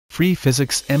Free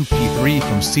Physics MP3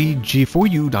 from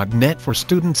cg4u.net for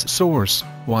students. Source: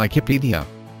 Wikipedia.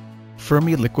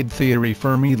 Fermi liquid theory.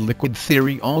 Fermi liquid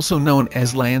theory, also known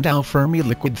as Landau Fermi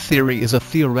liquid theory, is a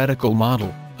theoretical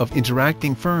model of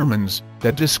interacting fermions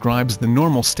that describes the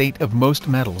normal state of most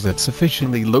metals at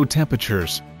sufficiently low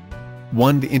temperatures.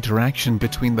 1. The interaction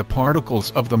between the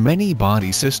particles of the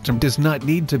many-body system does not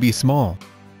need to be small.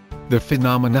 The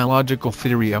phenomenological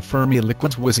theory of Fermi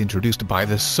liquids was introduced by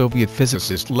the Soviet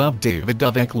physicist Lev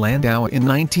Davidovich Landau in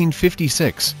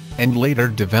 1956, and later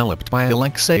developed by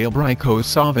Alexei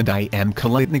Abrikosov and I. M.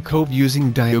 Kalatnikov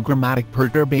using diagrammatic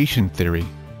perturbation theory.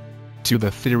 2. The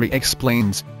theory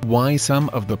explains why some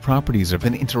of the properties of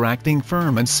an interacting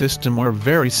fermion system are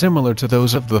very similar to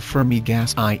those of the Fermi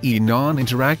gas, i.e.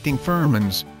 non-interacting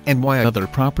fermions, and why other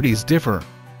properties differ.